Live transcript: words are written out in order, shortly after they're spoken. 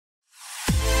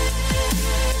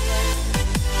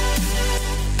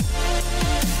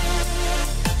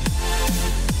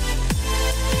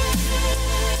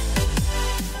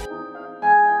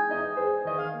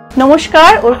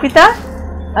Namaskar, Arpita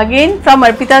again from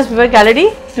ARPITA'S WEAVER gallery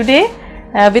today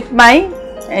with my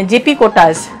JP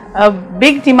KOTA's. A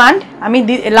big demand. I mean,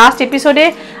 the last episode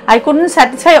I couldn't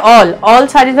satisfy all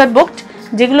sarees were booked.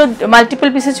 যেগুলো multiple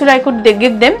pieces ছিল I could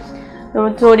give them.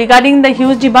 So regarding the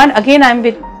huge demand, again I am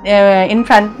with in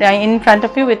front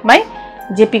of you with my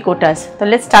JP KOTA's. So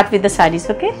let's start with the sarees,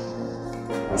 okay?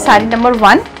 Saree number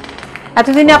 1.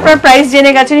 এতদিনে আপনার price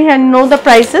জেনে গেছেন, and know the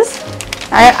prices.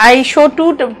 I show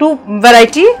two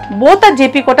variety. Both are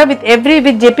JP KOTA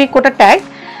with JP KOTA tag.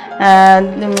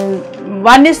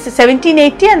 One is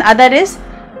 1780 and other is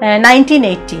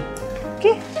 1980.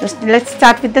 Okay, let's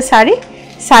start with the saree.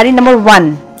 Saree number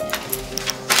 1.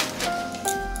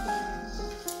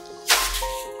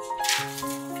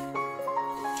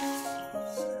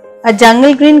 A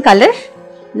jungle green color.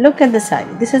 Look at the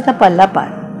saree. This is the palla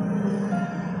part.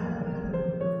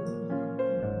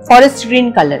 Forest green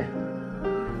color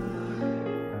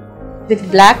with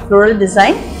black floral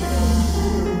design.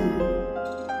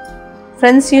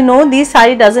 Friends, you know this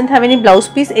saree doesn't have any blouse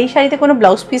piece. এই শাড়িতে কোনো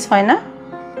blouse piece হয় না.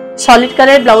 Solid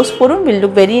color blouse পরুন, will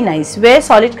look very nice. Wear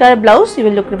solid color blouse, you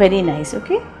will look very nice.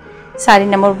 Okay. Saree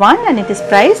number 1 and it is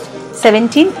priced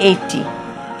 1780.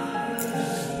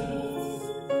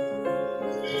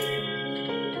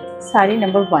 Saree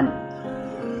number 1.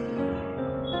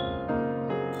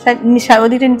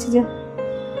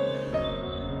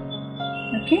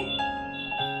 Okay.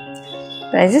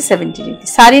 Price is 1780.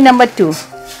 Saree number 2.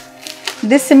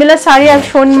 This similar saree I have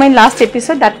shown in my last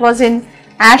episode, that was in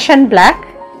ash and black.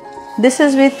 This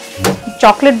is with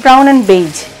chocolate brown and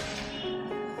beige.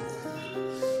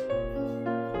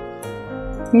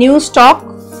 New stock.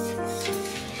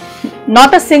 Not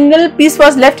a single piece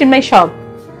was left in my shop.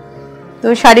 So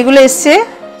shadi gulo esse.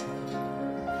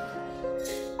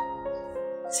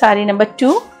 Saree number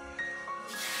 2.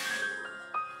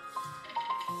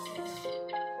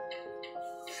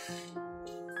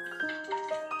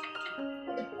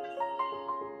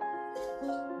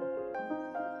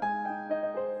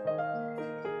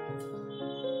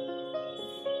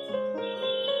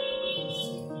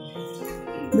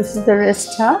 This is the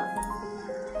rest,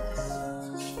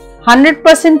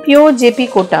 100% pure JP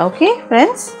KOTA, okay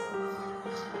friends.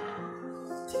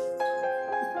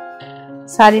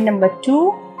 Saree number 2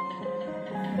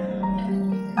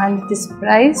 and it is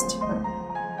priced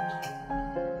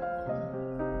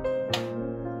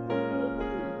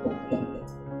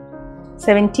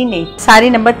 1780.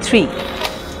 Saree number 3.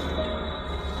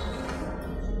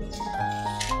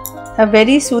 A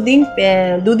very soothing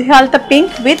dudhe halta pink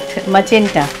with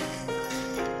magenta.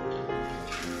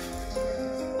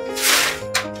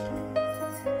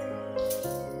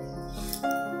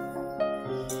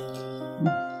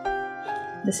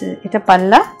 This is এটা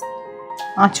পাল্লা,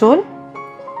 আঁচল,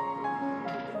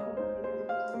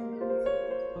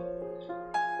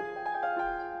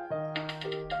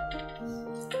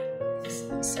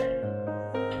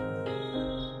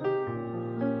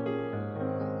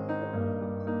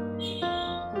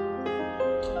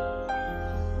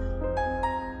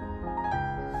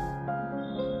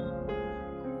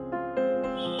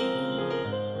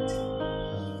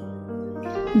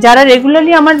 যারা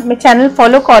regularly আমার channel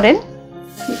follow করেন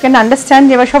you can understand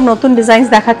যে এবার সব নতুন ডিজাইনস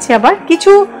দেখাচ্ছি, আবার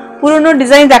কিছু পুরনো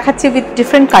ডিজাইন দেখাচ্ছি with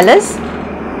different colors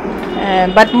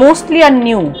but mostly are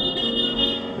new.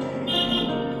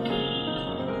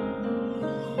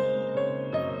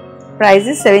 Price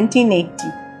is 1780.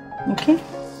 Okay.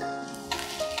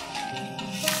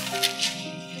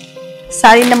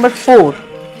 Saree number 4.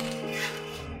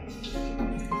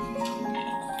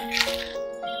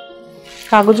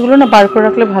 কাগজগুলো না বার করে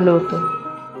রাখলে ভালো হতো.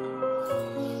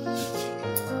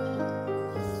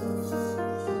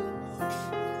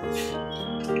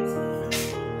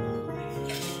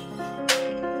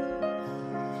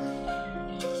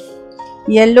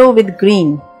 Yellow with green.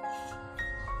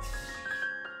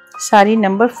 Saree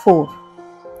number 4.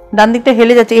 ডান দিকটা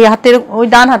হেলে যাচ্ছে, এই হাতের ওই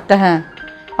ডান হাতটা, হ্যাঁ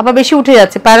আবার বেশি উঠে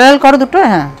যাচ্ছে, প্যারালাল করো দুটো,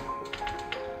 হ্যাঁ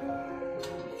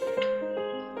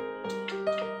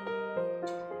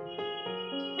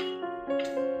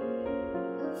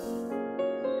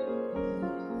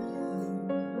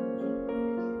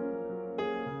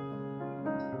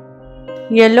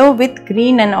yellow with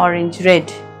green and orange,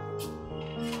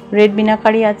 red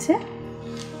binakari আছে.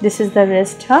 This is the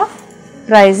rest half.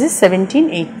 Price is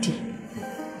 1780.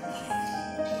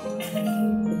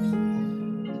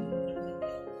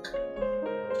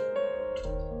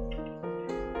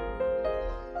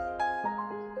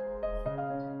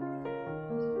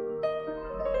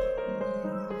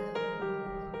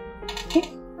 Okay.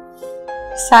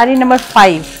 Saree number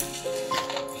 5.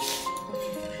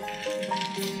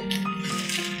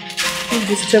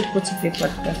 Disturb করছে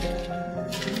পেপারটা।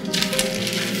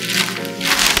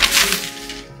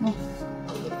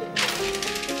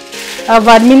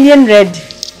 ভার্মিলিয়ন রেড,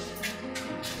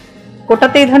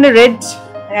 কোটাতে এই ধরনের রেড,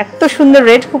 এত সুন্দর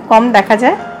রেড খুব কম দেখা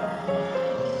যায়।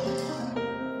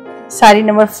 Sari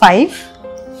number 5।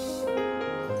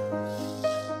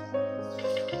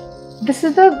 This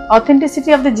is the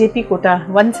authenticity of the JP KOTA.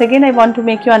 Once again, I want to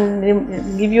make you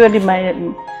give you a reminder,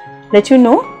 let you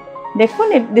know. দেখুন,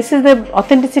 this is the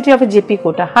authenticity of a JP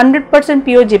KOTA. 100%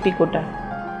 pure JP KOTA.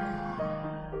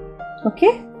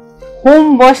 Okay, home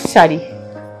wash sari.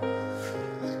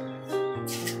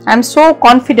 I am so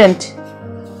confident.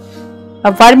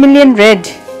 A vermilion red,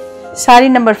 sari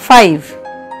number 5.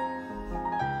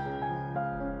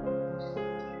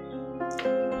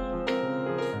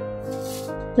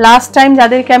 Last time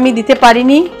যাদেরকে আমি দিতে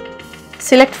পারিনি,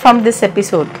 select from this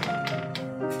episode.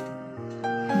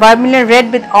 Vermilion red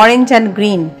with orange and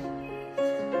green.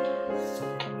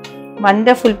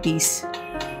 Wonderful piece.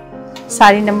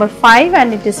 Sari number 5 and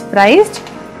it is priced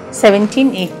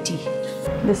 1780.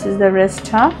 This is the rest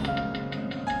half.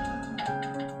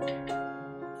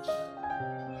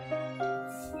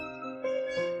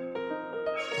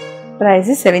 Price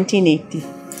is 1780.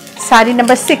 Sari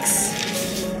number 6.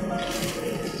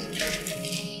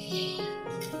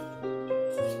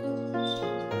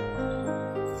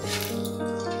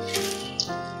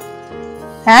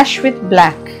 Ash with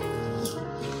black.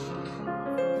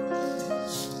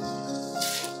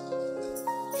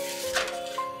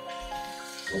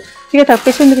 ঠিক আছে,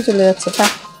 পেছন দিকে চলে যাচ্ছে।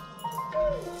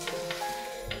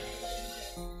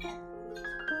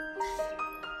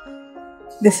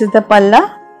 This is the palla.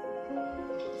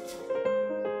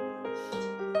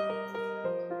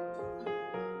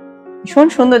 ভীষণ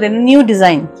সুন্দর, new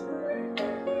design.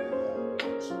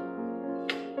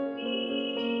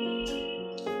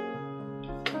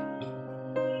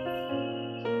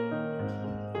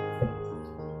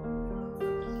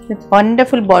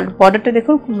 Wonderful border. Borderটা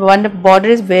দেখুন, border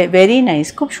is very nice.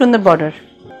 খুব সুন্দর border.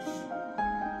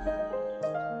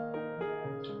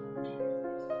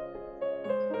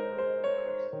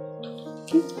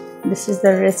 Okay. This is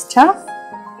the rest half.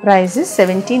 Price is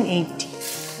 1780.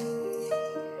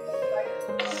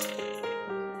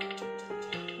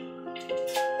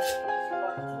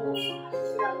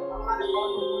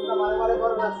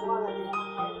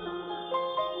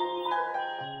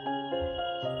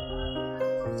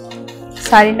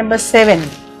 Sari number 7.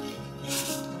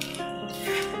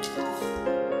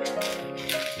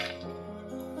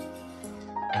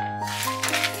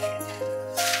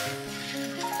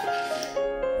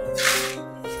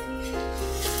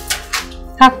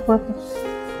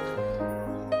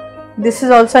 This is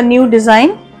also a new design.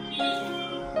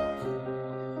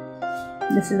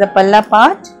 This is the palla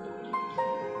part.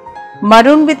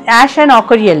 Maroon with ash and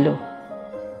ochre yellow.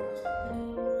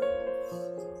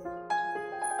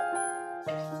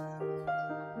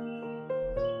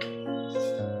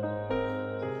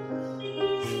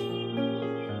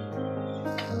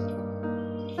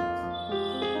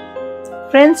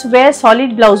 Friends, wear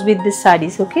solid blouse with this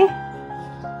sarees, okay?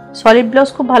 Solid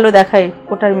blouse খুব ভালো দেখায়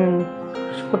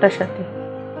কোটার সাথে।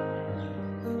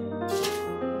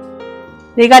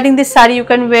 Regarding this saree, you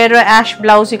can wear a ash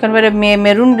blouse, you can wear a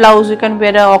maroon blouse, you can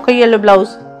wear a ochre yellow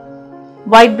blouse,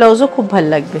 white blouse ও খুব ভালো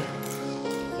লাগবে।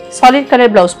 Solid color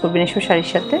blouse পরবেন এসব শাড়ির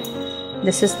সাথে।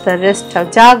 This is the rest.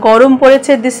 যা গরম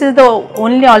পড়েছে, this is the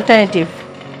only alternative.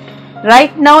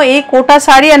 Right now, a kota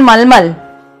saree and malmal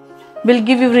will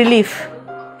give you relief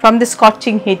from the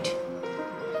scorching heat.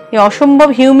 এই অসম্ভব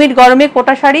হিউমিড গরমে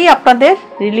কোটা শাড়ি আপনাদের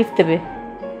রিলিফ দেবে।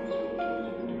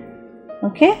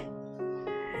 ওকে,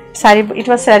 sari, it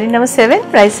was saree number 7,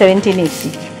 price 1780.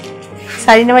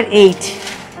 Saree number 8.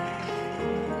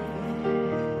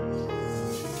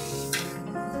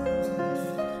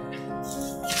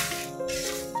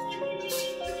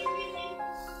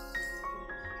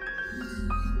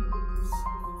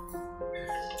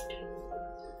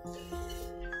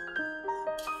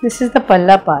 This is the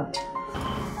palla part.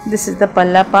 This is the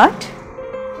palla part.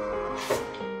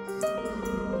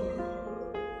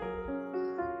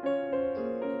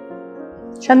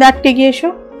 সন্ধ্যা আটকে গিয়ে এসো।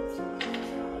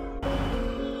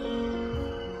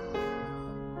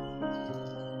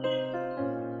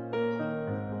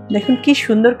 দেখুন কি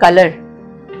সুন্দর colour.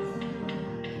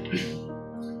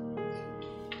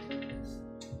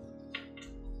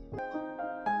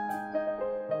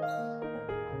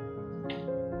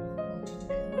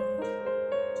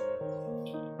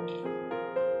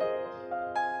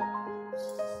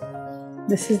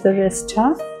 This is the rest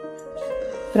half.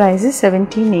 Price is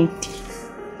 1780.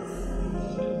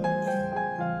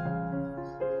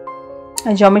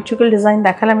 geometrical design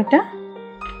দেখালাম এটা।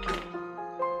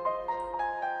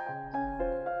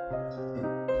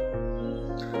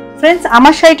 Friends,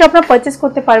 আমার শাড়িটা আপনারা purchase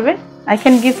করতে পারবেন। I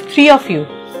can give 3 of you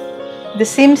the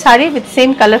same saree with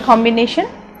same color combination.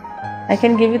 I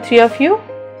can give you 3 of you.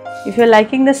 If you are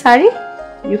liking the saree,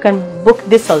 you can book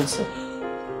this also.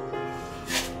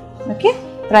 Okay,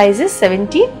 price is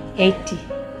 1780.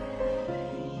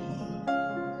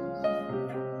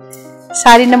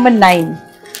 Saree number 9,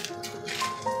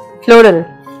 floral,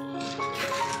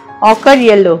 ochre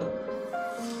yellow.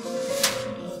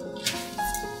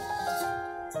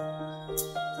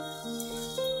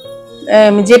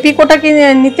 JP Kota ki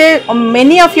nite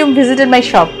many of you visited my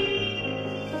shop.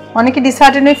 অনেকে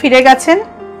ডিসহার্টেন হয়ে ফিরে গেছেন।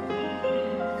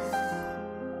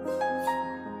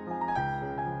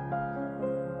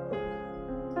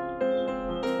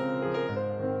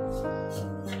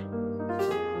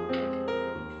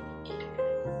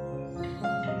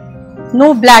 No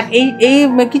black, এই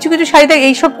কিছু কিছু শাড়িতে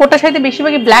এইসব কোটা শাড়িতে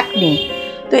বেশিরভাগই ব্ল্যাক নেই।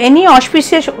 তো এনি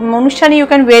অসপিসিয়াস অনুষ্ঠানে you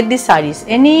can wire this series,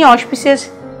 any auspicious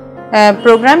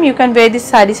program you can wear these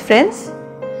sarees, friends.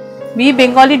 We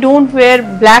Bengali don't wear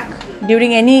black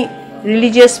during any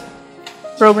religious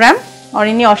program or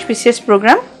any auspicious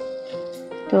program,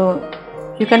 so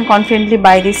you can confidently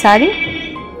buy this saree.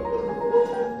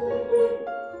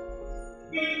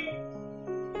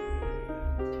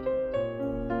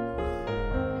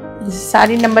 This is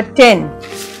saree number 10.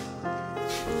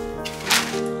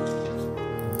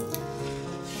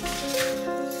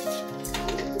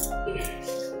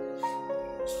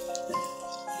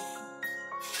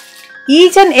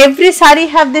 Each and every saree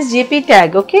have this JP tag,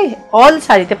 okay? All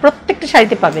saree, prottekta saree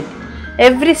te paben.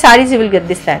 Every saree you will get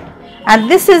this tag, and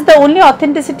this is the only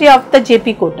authenticity of the JP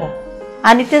Kota,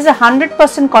 and it is a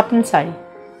 100% cotton saree.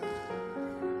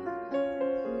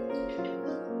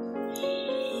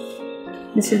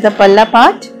 This is the palla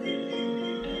part.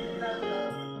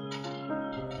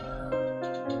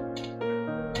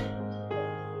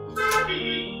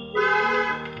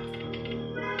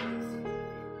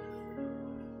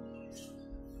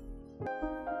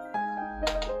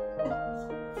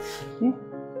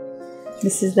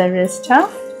 This is the rest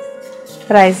half.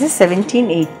 Price is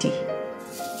 1780.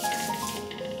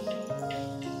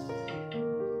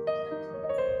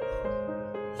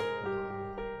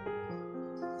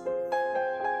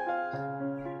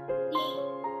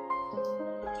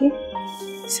 Okay.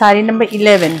 Saree number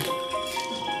 11.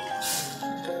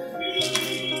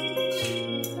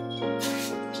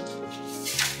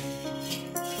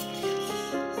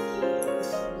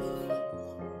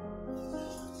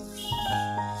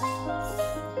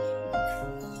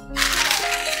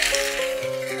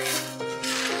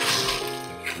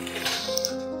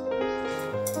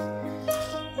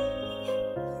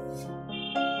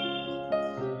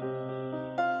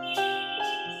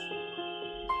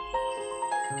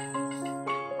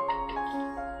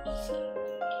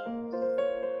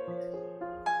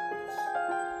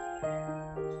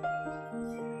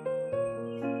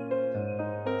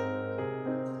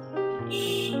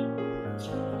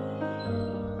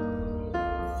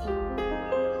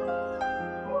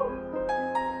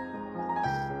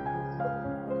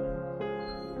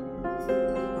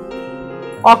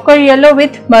 Ochre yellow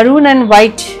with maroon and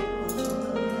white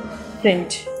print.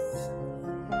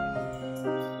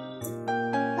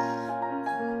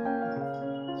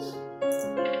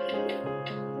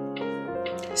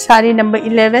 Saree number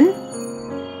 11.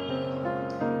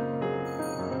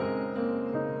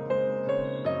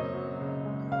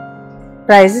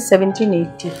 Price is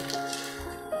 1780.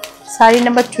 Saree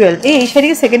number 12. এই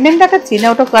শাড়িকে second hand দেখাচ্ছি না,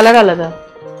 ওটা colour আলাদা,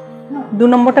 2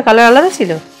 নম্বরটা colour আলাদা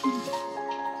ছিল।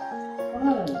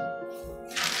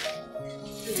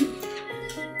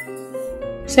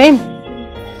 Same.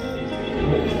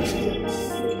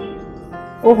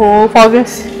 Oh, forget.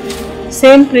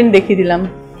 Same print dekhi dilam.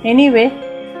 Anyway,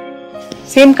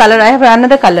 same color. I have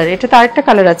another color. Eta to arekta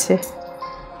color ache.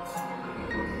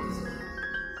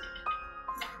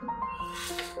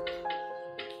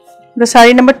 The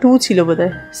saree number 2 chilo bodhoy.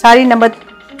 Saree number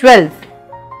 12.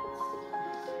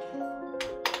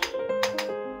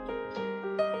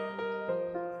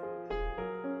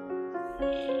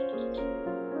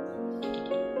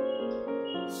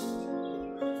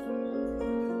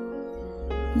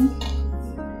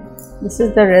 This is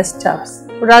the rest halves.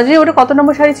 Raji, ওটা কত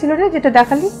নম্বর শাড়ি ছিল রে যেটা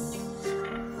দেখালি?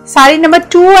 Saree number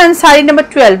 2 and saree number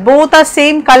 12, both are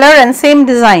same color and same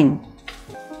design.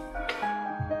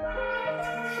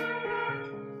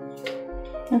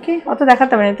 Okay, অত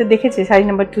দেখাতে হবে না, তো দেখেছি শাড়ি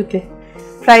নাম্বার 2 তে।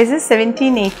 Price is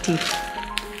 1780.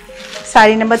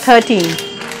 Saree number 13.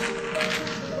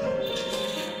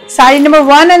 Sari number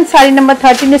 1 and sari number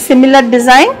 13 is similar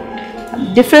design.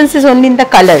 Difference is only in the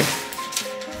color.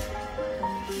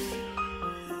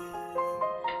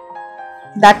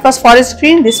 That was forest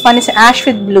green. This one is ash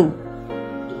with blue.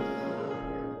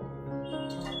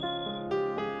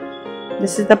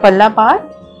 This is the palla part.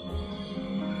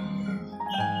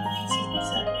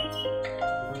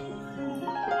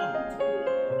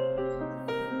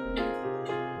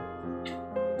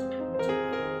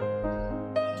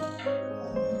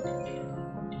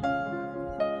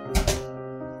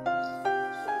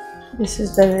 This is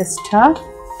the wrist half.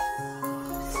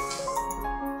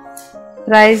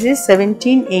 Price is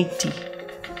 1780.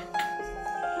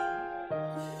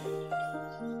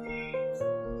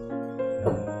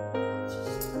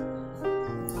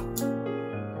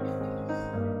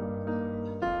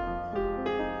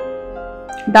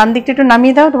 ডান দিকটা একটু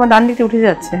নামিয়ে দাও, তোমার ডান দিকটা উঠে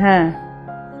যাচ্ছে। হ্যাঁ,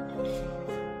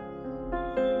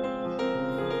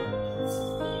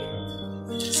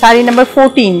 sari number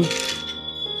 14।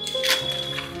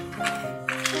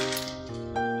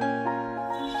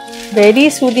 Very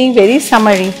soothing, very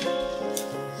summery.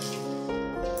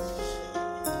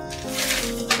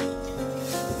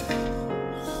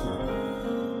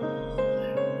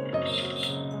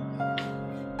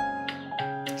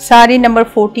 Sari number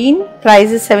 14,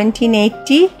 price is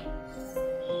 1780.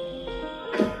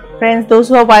 Friends, those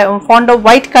who are fond of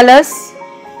white colors,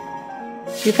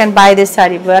 you can buy this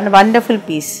sari. One wonderful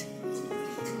piece.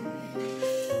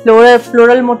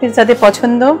 Floral motifs jate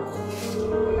pochondo.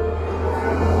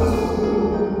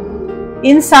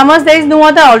 In summers, there is no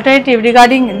other alternative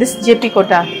regarding this JP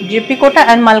KOTA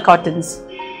and Mal cottons.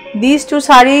 These two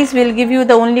sarees will give you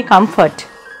the only comfort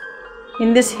in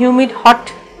this humid, hot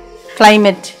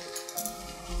climate.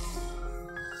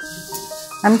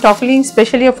 I am talking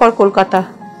especially for Kolkata.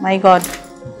 My God.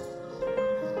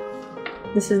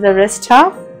 This is the wrist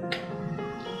half.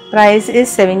 Price is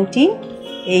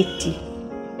 1780.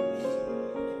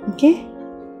 Okay.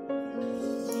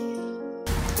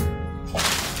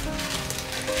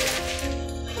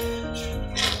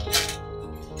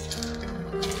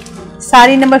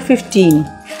 Sari number 15,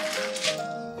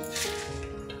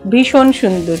 Bhishon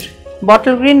Shundur,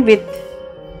 bottle green with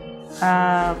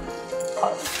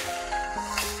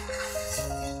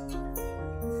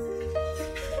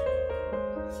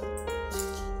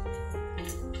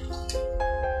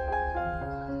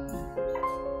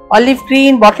olive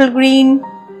green, bottle green.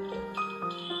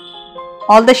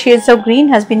 All the shades of green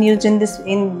has been used in this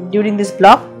during this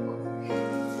block.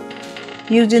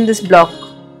 Used in this block.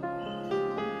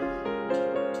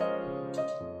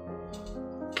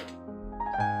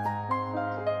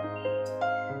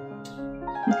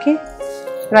 Okay,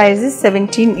 price is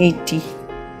 1780.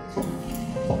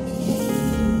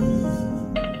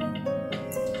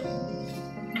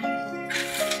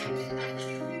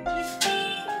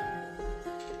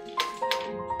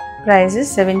 Price is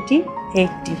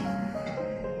 1780.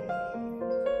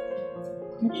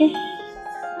 Okay,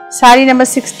 sari number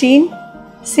 16,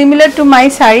 similar to my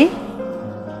sari,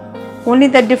 only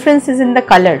the difference is in the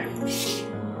color.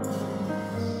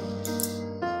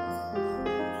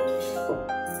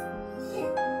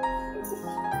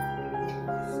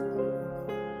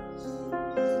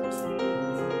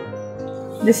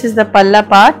 This is the palla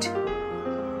part.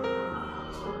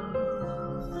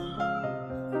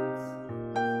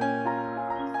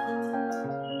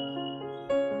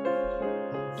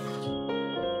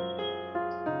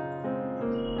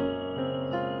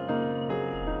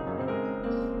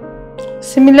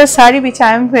 Similar sari which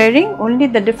I am wearing, only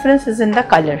the difference is in the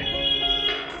color.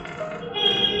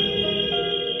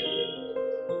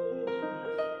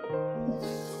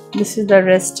 This is the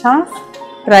wrist half.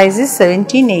 Price is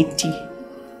 1780.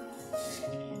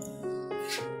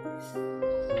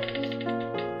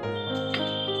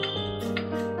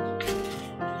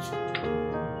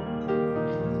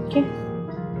 Okay.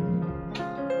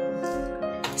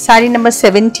 Sari number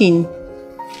 17.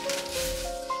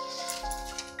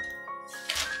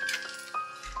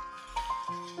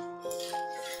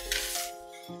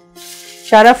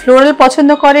 যারা floral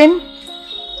পছন্দ করেন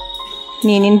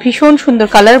নিয়ে নিন, ভীষণ সুন্দর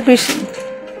colour,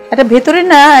 এটা ভেতরে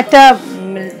না একটা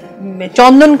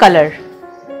চন্দন colour,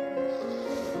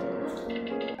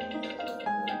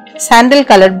 sandal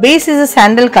colour, base is a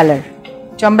sandal colour,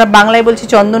 যে আমরা বাংলায় বলছি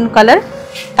চন্দন কালার,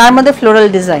 তার মধ্যে ফ্লোরাল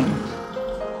ডিজাইন।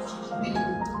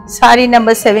 শাড়ি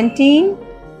নাম্বার 17।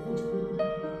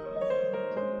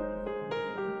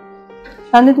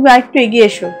 সামনে তুমি আরেকটু এগিয়ে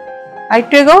এসো,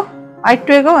 আরেকটু এগো,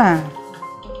 আরেকটু এগো। হ্যাঁ,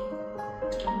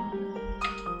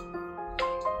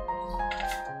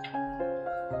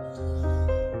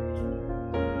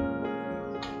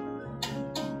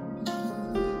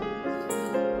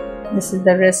 This is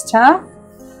the wrist half.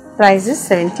 Price is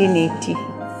 1780.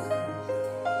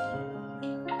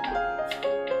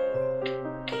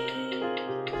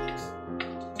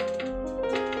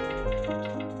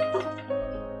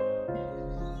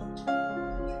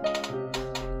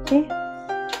 Okay.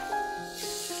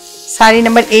 Saree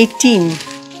number 18.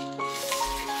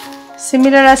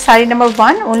 Similar as saree number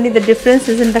 1, only the difference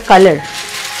is in the color.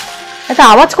 এটা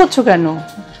আওয়াজ করছো কেন?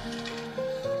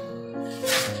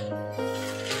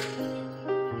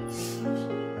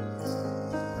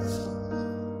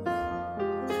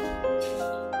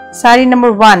 Saree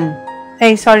number 1.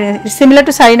 Hey, sorry, it's similar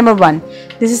to saree number 1.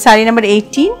 This is saree number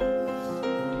 18.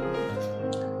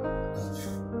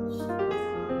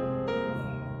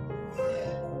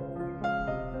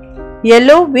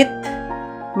 Yellow with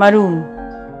maroon.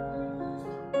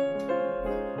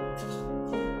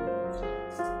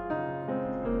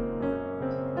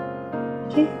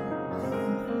 Okay.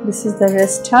 This is the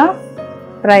wrist half.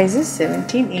 Price is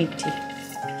 1780.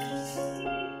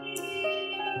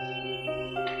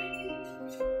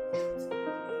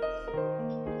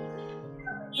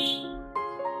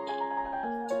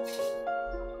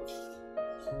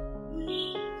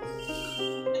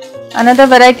 Another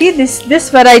variety, this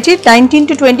variety 19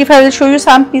 to 25, I will show you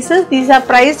some pieces. These are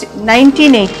priced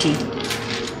 1980.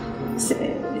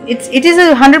 It is a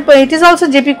 100%. It is also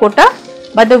JP KOTA,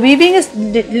 but the weaving is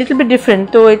little bit different.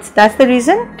 So that's the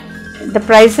reason the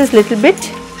price is little bit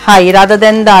high rather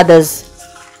than the others.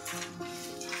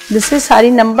 This is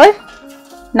saree number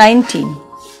 19.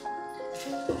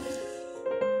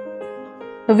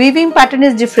 The weaving pattern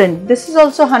is different. This is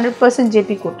also 100%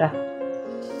 JP KOTA.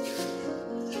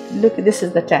 Look, this is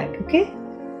the tag. Okay,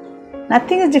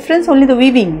 nothing is different, only the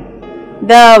weaving.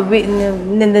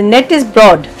 The net is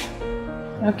broad.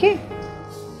 Okay,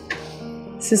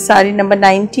 this is saree number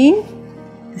 19.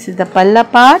 This is the palla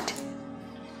part,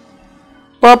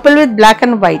 purple with black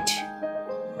and white.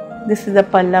 This is the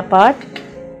palla part.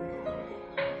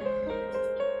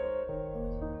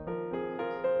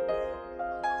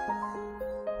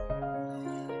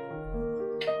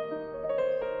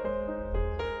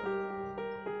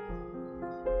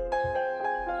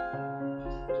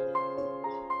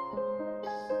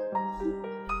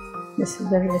 This is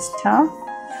the wrist half.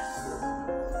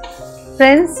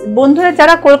 Friends, বন্ধুরা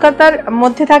যারা কলকাতার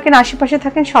মধ্যে থাকেন, আশেপাশে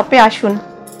থাকেন, শপে আসুন।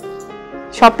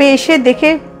 শপে এসে দেখে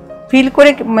ফিল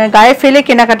করে গায়ে ফেলে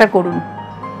কেনাকাটা করুন।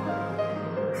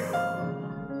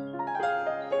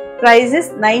 Price is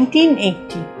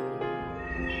 1980.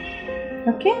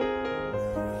 Okay.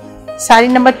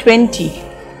 Saree number 20.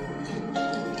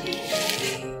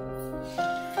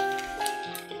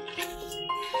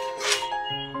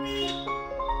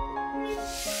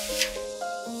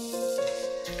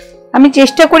 আমি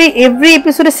চেষ্টা করি এভরি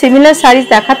এপিসোডে সিমিলার শাড়ি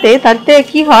দেখাতে, তাতে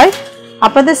কি হয়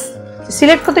আপনাদের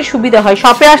সিলেক্ট করতে সুবিধা হয়।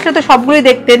 শপে আসলে তো সবগুলোই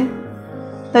দেখতেন,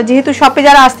 তো যেহেতু শপে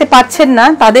যারা আসতে পারছেন না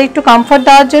তাদের একটু কমফর্ট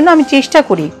দেওয়ার জন্য আমি চেষ্টা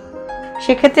করি।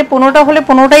 সেক্ষেত্রে 15টা হলে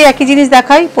 15টাই একই জিনিস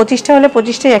দেখাই, 25টা হলে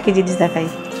 25টাই একই জিনিস দেখাই।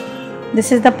 দিস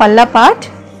ইজ দ্য পাল্লা পার্ট।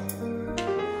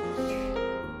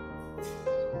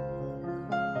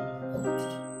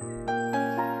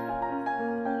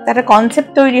 একটা কনসেপ্ট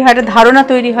তৈরি হয়, একটা ধারণা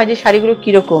তৈরি হয় যে শাড়িগুলো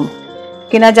কিরকম,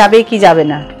 কেনা যাবে কি যাবে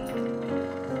না।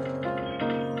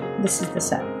 This is the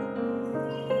saree.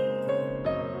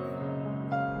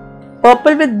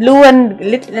 Purple with blue and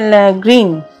little green.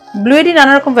 Blue এরই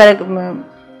নানা রকম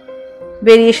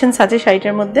ভেরিয়েশনস আছে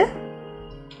শাড়িটার মধ্যে।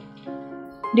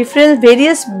 Different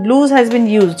various blues has been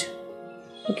used.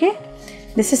 Okay.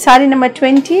 This is saree number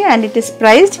 20 and it is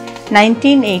priced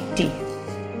 1980.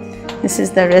 This is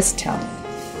the wrist half.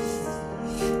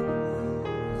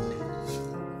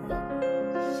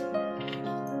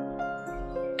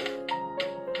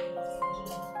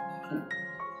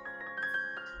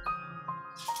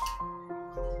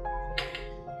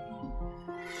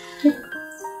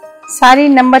 Saree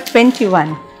number 21.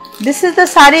 This is the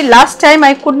saree. Last time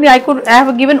I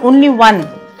have given only one.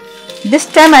 This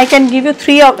time I can give you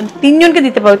three জন কে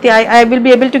দিতে পারো। I will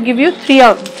be able to give you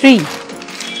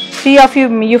three of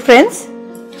you friends.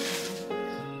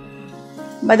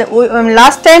 But the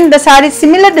last time the saree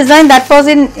similar design that was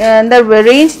in the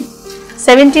range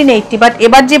 1780. But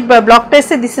এবার যে ব্লকটা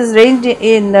এসেছে, this is range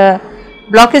in the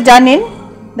block is done in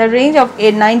the range of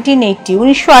 1980.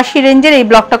 1980 রেঞ্জের এই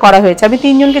ব্লকটা করা হয়েছে। আমি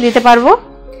 3 জনকে দিতে পারবো।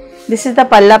 This is the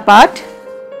palla part.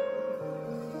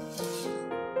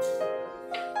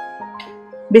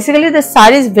 Basically the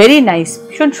saree is very nice,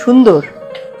 ভীষণ সুন্দর।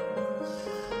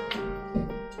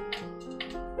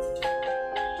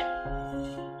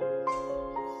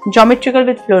 Geometrical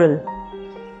with floral.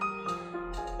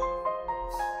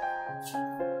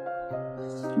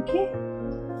 Okay.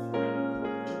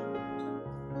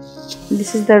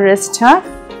 This is the rest half.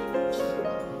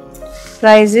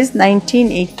 Price is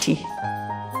 1980.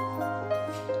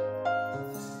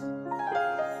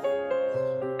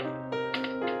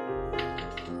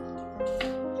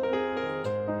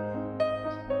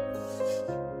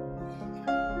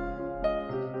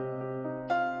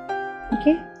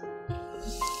 Okay.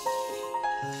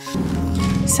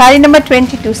 Saree number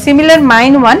 22. Similar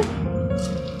mine one.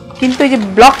 কিন্তু এই যে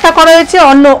ব্লকটা করা হয়েছে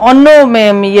অন্য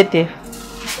ইয়েতে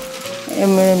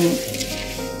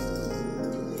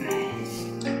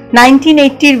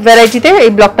 1980 ভ্যারাইটিতে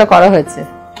এই ব্লকটা করা হয়েছে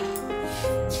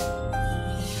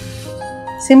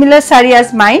similar saree as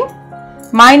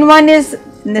mine one is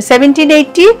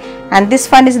 1780 and this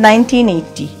one is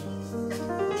 1980.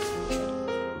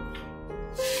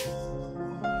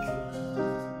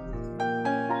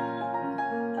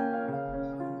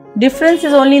 Difference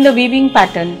is only in the weaving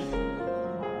pattern.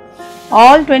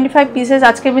 All 25 pieces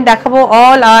আজকে আমি দেখাবো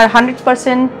all are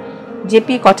 100% JP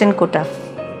cotton kota.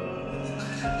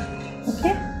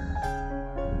 Okay.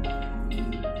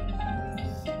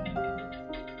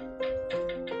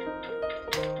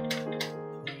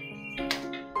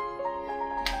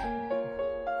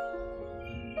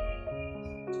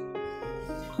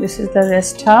 This is the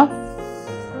rest half.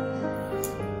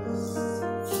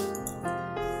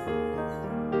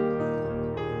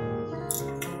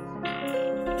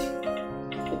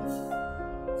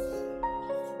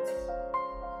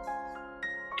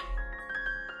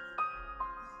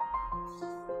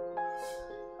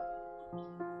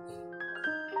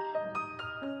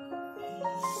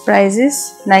 Price is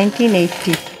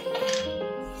 1980.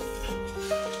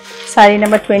 Saree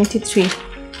number 23.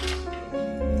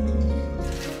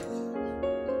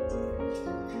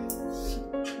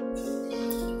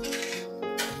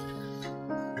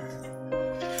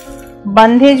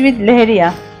 Bandhej with leheriya.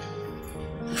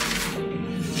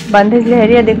 Bandhej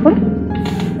leheriya dekhun.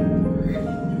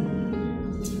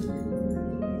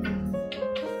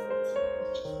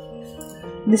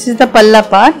 This is the palla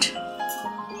part.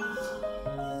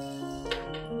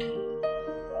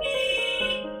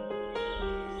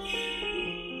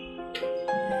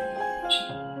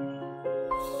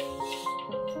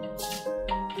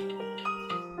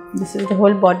 This is the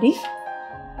whole body.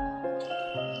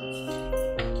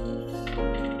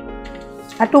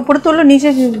 একটু উপরে তোলো নিচে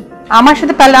আমার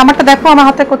সাথে parallel আমারটা দেখো আমার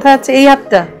হাতে কোথায় আছে এই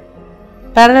হাতটা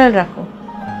প্যারালাল রাখো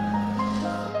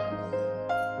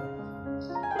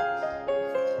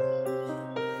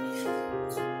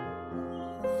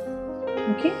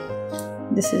Okay,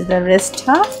 this is the rest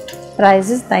half. Price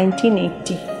is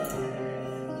 1980.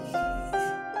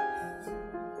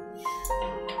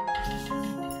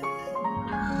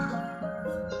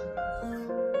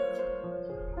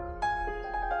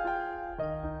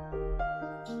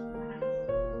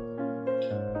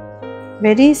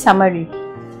 Very summery.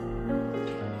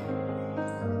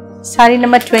 Saree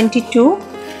number 24.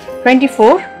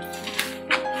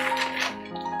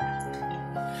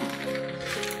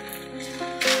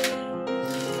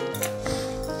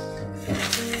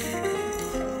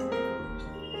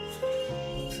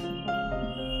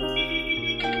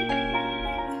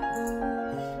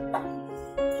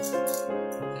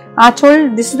 Achol,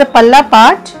 this is the palla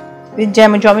part with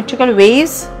geometrical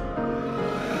waves.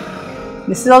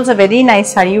 This is also very nice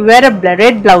saree. You wear a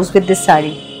red blouse with this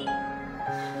saree.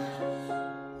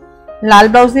 Lal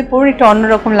blouse দিয়ে পরে একটু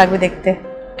অন্যরকম লাগবে দেখতে.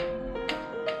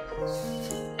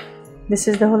 This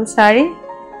is the whole saree.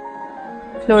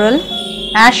 Floral,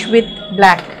 ash with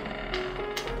black.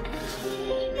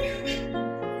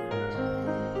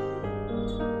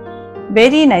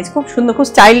 Very nice. খুব সুন্দর, খুব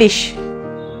stylish.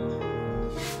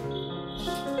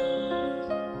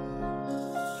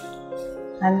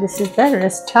 And this is the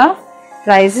rest half.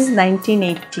 Price is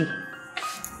 1980.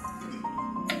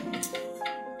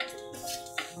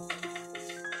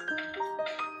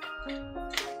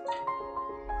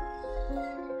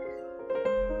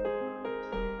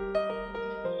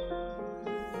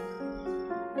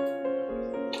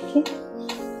 Okay.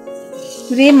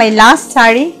 Today my last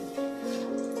saree.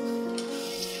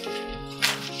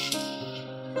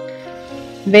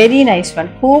 Very nice one.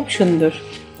 খুব সুন্দর.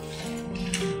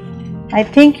 I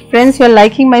think friends you are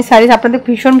liking my sarees. আপনাদের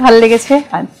ভীষণ ভালো লেগেছে।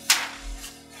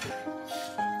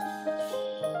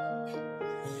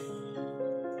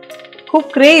 খুব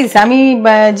ক্রেজ আমি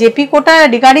জেপি কোটা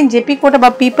regarding জেপি কোটা বা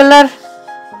people are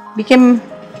became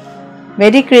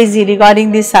very crazy regarding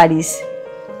these sarees.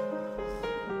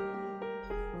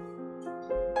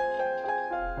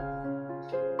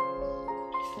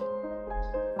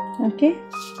 Okay.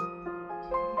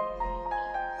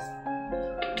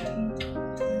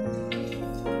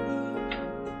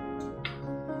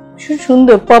 ভীষণ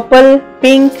সুন্দর, purple,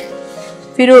 pink,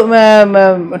 ফিরো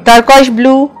টার্কয়েশ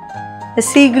blue,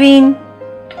 sea green.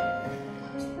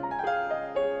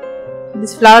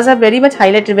 These flowers are very much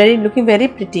highlighted, looking very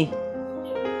pretty.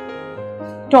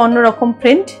 To অন্যরকম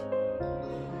print.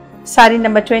 Saree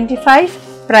number 25.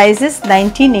 Price is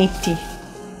 1980.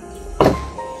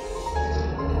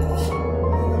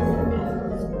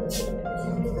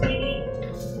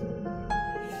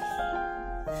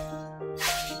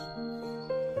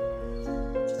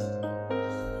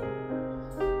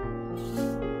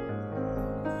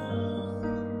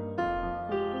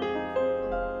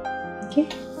 Okay.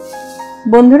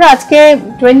 বন্ধুরা আজকে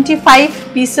 25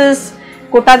 pieces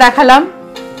কোটা দেখালাম,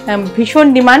 ভীষণ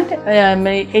demand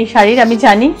এই শাড়ির আমি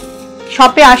জানি।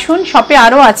 শপে আসুন, শপে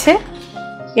আরও আছে,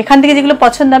 এখান থেকে যেগুলো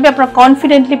পছন্দ হবে আপনারা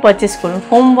কনফিডেন্টলি পারচেস করুন।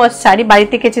 হোম ওয়াশ শাড়ি,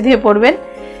 বাড়িতে কেচে ধুয়ে পরবেন।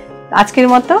 আজকের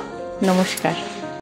মতো নমস্কার।